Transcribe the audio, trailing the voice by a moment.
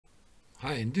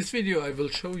Hi, in this video I will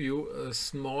show you a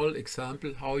small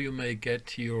example how you may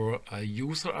get your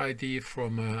user ID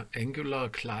from an Angular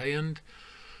client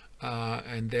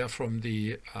and there from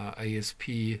the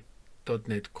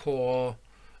ASP.NET Core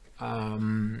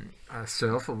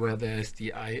server where there is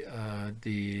the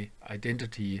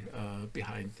identity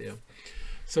behind there.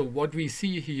 So what we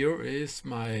see here is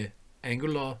my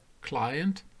Angular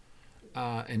client.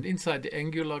 And inside the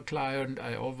Angular client,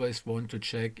 I always want to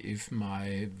check if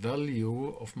my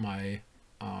value of my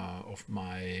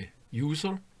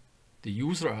user, the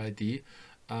user ID,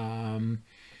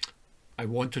 I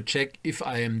want to check if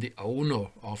I am the owner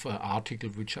of an article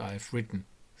which I have written.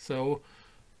 So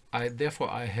therefore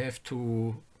I have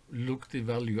to look the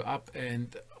value up,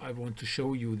 and I want to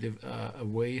show you a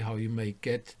way how you may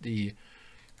get the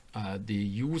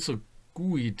user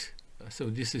GUID.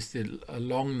 So this is a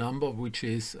long number which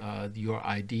is your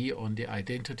ID on the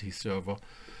identity server,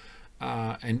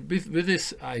 and with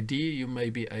this ID you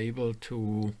may be able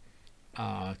to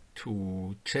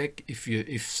check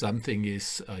if something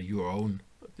is your own.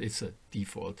 It's a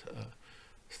default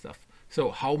stuff. So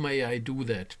how may I do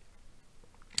that?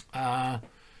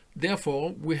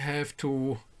 Therefore we have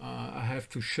to I have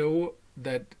to show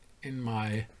that in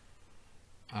my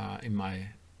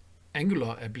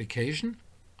Angular application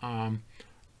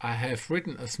I have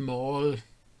written a small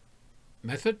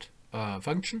method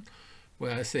function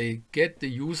where I say get the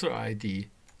user ID,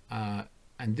 and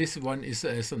this one is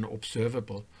as an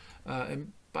observable.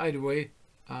 And by the way,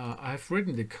 I have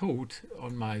written the code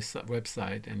on my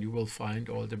website, and you will find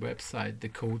all the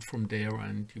code from there,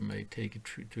 and you may take it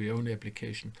to your own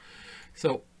application.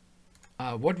 So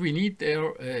what we need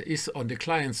there is on the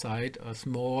client side a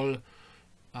small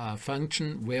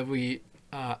function where we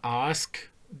ask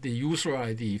the user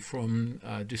ID from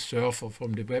the server,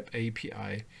 from the web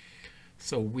API.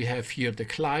 So we have here the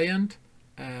client,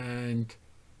 and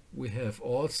we have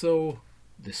also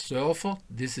the server.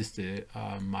 This is the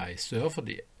my server,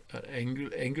 the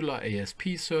Angular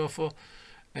ASP server,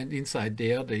 and inside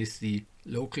there is the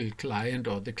local client,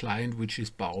 or the client which is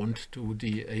bound to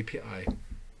the API.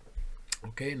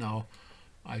 Okay, now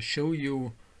I show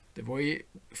you the way.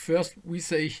 First we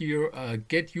say here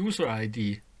get user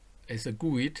ID as a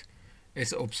GUID,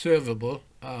 as observable,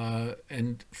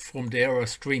 and from there a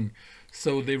string.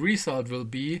 So the result will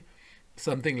be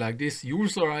something like this: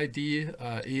 user ID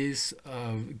is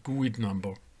a GUID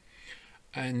number,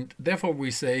 and therefore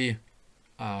we say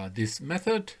this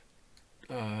method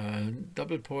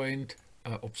double point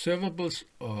observables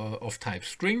of type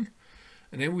string,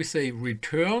 and then we say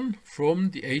return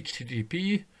from the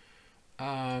HTTP.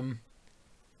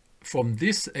 From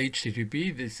this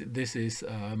HTTP, this is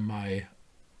my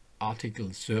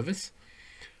article service.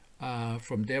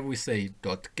 From there we say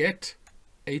 .get,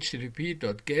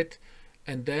 http.get,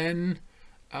 and then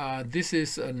this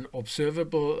is an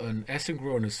observable, an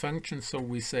asynchronous function. So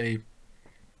we say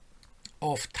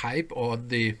of type, or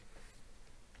the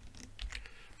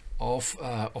of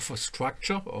a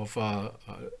structure, of a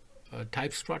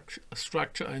type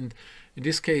structure, and in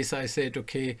this case I said,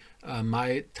 okay,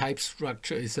 my type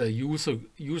structure is a user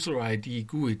ID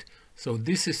GUID. So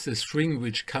this is the string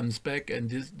which comes back, and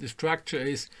the structure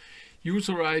is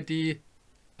user ID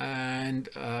and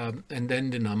then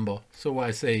the number. So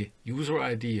I say user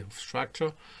ID of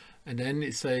structure, and then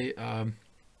it say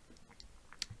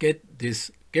get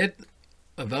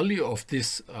a value of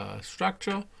this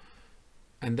structure,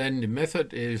 and then the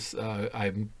method is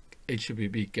I'm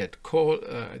HTTP get call,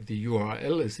 the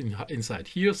URL is inside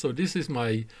here. So this is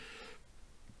my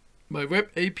web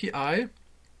API,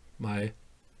 the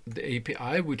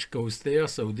API which goes there.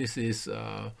 So this is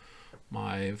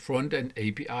my front end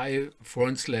API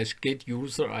 / get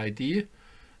user ID,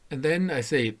 and then I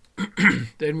say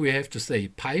then we have to say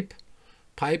pipe.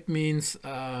 Pipe means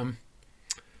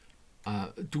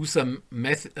do some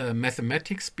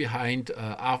mathematics behind.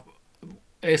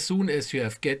 As soon as you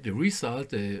have get the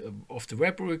result of the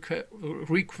web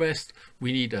request,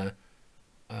 we need a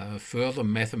further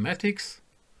mathematics,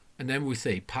 and then we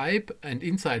say pipe, and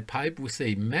inside pipe we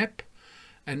say map,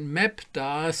 and map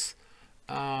does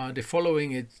the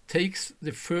following. It takes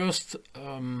the first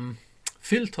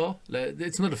filter.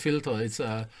 It's not a filter.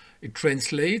 It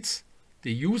translates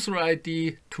the user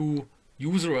ID to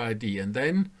user ID, and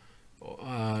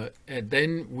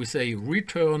then we say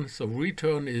return. So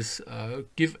return is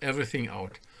give everything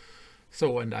out.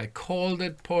 So, and I call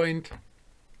that point,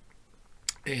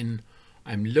 and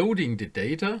I'm loading the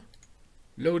data,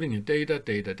 and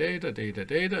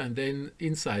then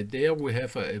inside there we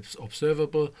have an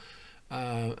observable,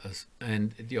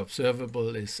 and the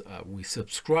observable is we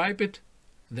subscribe it.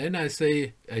 Then I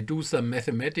say I do some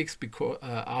mathematics, because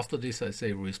after this I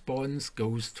say response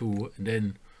goes to, and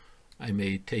then I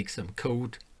may take some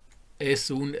code. As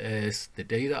soon as the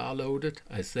data are loaded,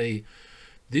 I say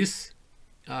this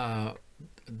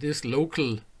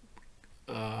local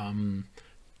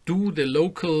do the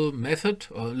local method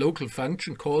or local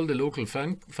function, call the local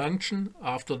function.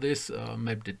 After this,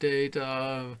 map the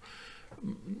data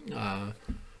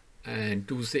and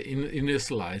do the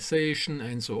initialization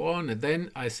and so on. And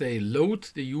then I say load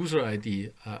the user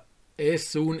ID as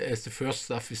soon as the first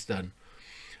stuff is done.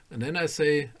 And then I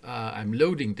say I'm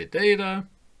loading the data.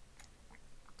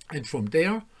 And from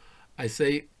there, I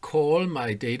say call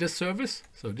my data service.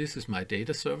 So this is my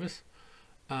data service.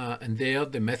 And there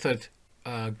the method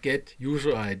get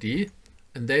user ID,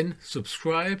 and then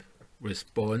subscribe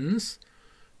response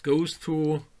goes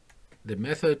to the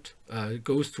method,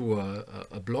 goes to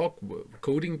a block,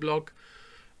 coding block,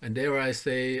 and there I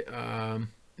say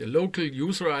the local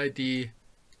user ID,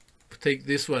 take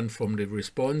this one from the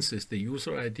response is the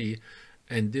user ID,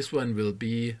 and this one will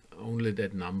be only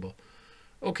that number.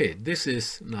 Okay, this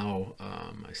is now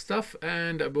my stuff,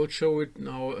 and I will show it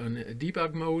now in a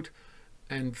debug mode.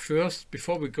 And first,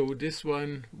 before we go this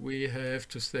one, we have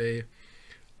to say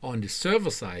on the server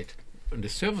side. On the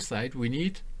server side, we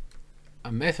need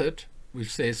a method which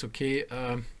says, okay,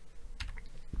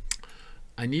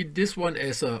 I need this one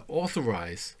as a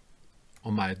authorize.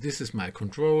 On my, this is my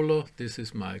controller. This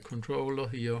is my controller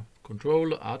here.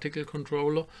 Controller, article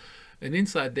controller. And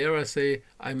inside there, I say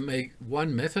I make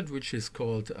one method which is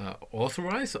called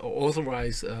authorize.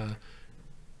 Authorize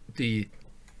the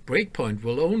breakpoint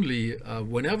will only,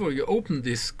 whenever you open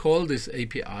this, call this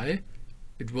API,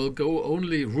 it will go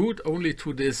only, route only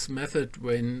to this method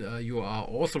when you are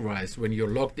authorized, when you're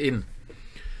logged in.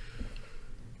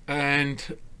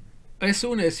 And as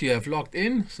soon as you have logged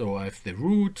in, so I have the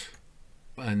root,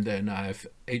 and then I have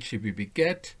HTTP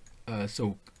get,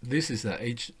 so this is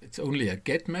it's only a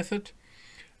get method.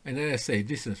 And then I say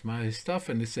this is my stuff,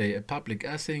 and I say a public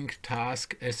async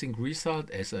task async result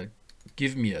as a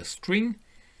give me a string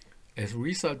as a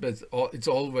result, but it's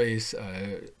always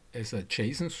as a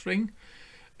JSON string.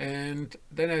 And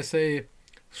then I say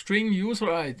string user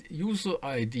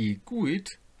ID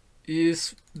GUID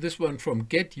is this one from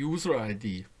get user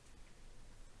ID.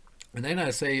 And then I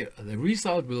say the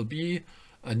result will be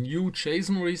a new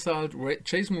JSON result.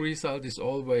 JSON result is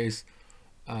always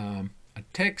a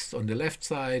text on the left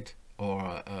side,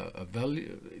 or a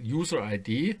value user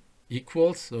ID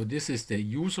equals, so this is the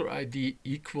user ID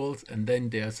equals, and then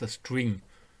there's a string.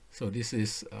 So this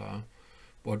is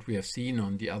what we have seen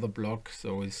on the other block.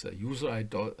 So it's a user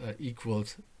ID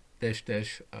equals dash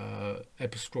dash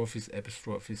apostrophes,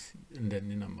 and then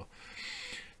the number.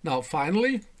 Now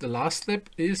finally, the last step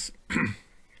is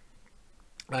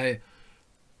I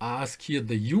ask here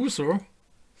the user.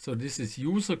 So this is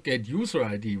user get user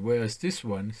ID. Where is this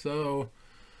one? So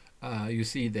you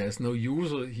see there's no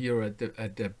user here at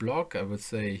the block. I would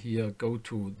say here go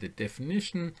to the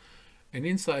definition, and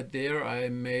inside there I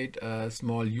made a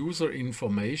small user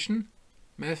information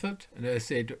method, and I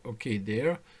said okay,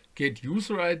 there get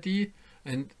user ID,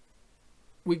 and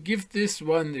we give this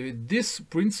one this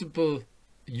principal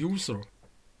user,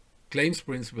 claims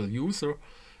principal user,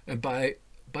 and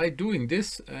by doing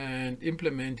this and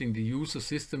implementing the user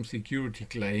system security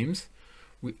claims,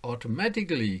 we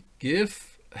automatically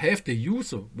have the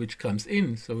user which comes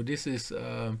in. So this is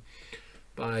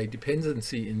by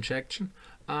dependency injection,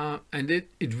 and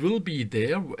it will be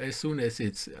there as soon as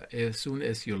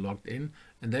you're logged in.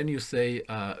 And then you say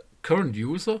current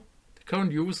user. The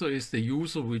current user is the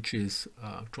user which is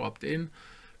dropped in.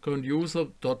 Current user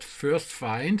dot first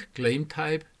find claim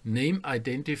type name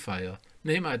identifier.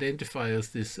 Name identifier is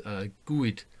this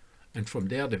GUID, and from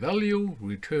there the value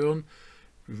return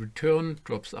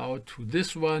drops out to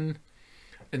this one.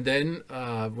 And then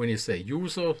when you say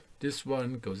user, this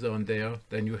one goes on there,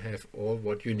 then you have all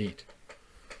what you need.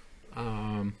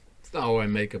 Now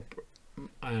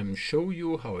I show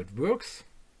you how it works.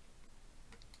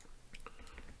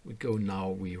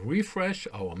 We refresh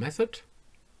our method.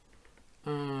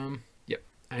 Yeah,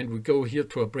 and we go here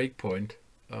to a breakpoint.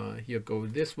 Here go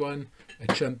this one,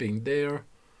 I jumping there.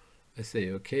 I say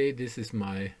okay, this is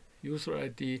my user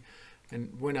ID,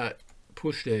 and when I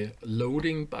push the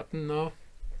loading button now,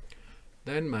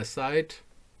 then my site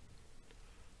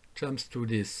jumps to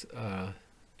this where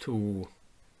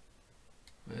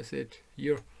is it?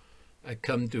 Here I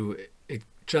come to it,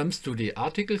 jumps to the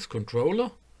articles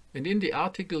controller, and in the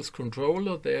articles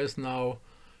controller there's now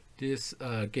this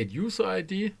get user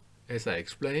ID, as I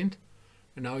explained,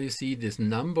 And now you see this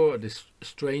number, this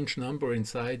strange number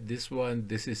inside this one.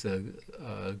 This is a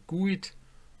GUID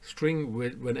string.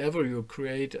 Whenever you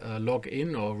create a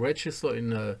login or register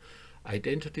in a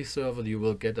identity server, you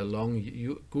will get a long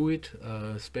GUID,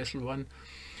 special one.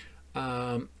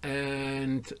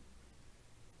 And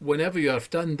whenever you have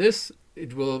done this,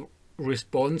 it will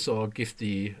respond or give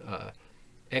the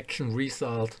action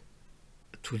result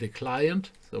to the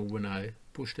client. So when I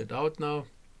pushed it out now,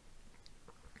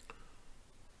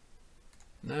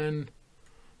 then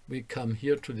we come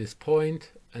here to this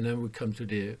point, and then we come to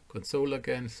the console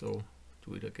again. So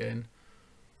do it again.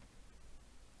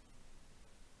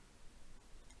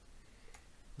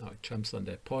 Now it jumps on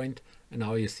that point, and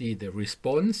now you see the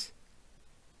response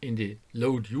in the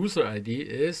load user ID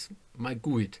is my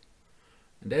GUID.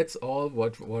 And that's all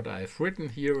what I've written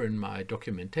here in my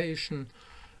documentation.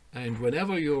 And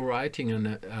whenever you're writing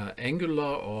an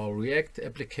Angular or React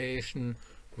application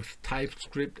with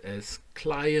Typescript as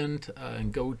client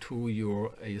and go to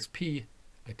your ASP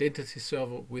identity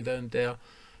server within there,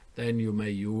 then you may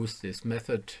use this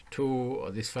method to, or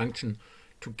this function,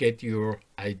 to get your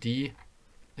ID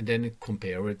and then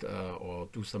compare it or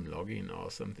do some login or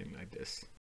something like this.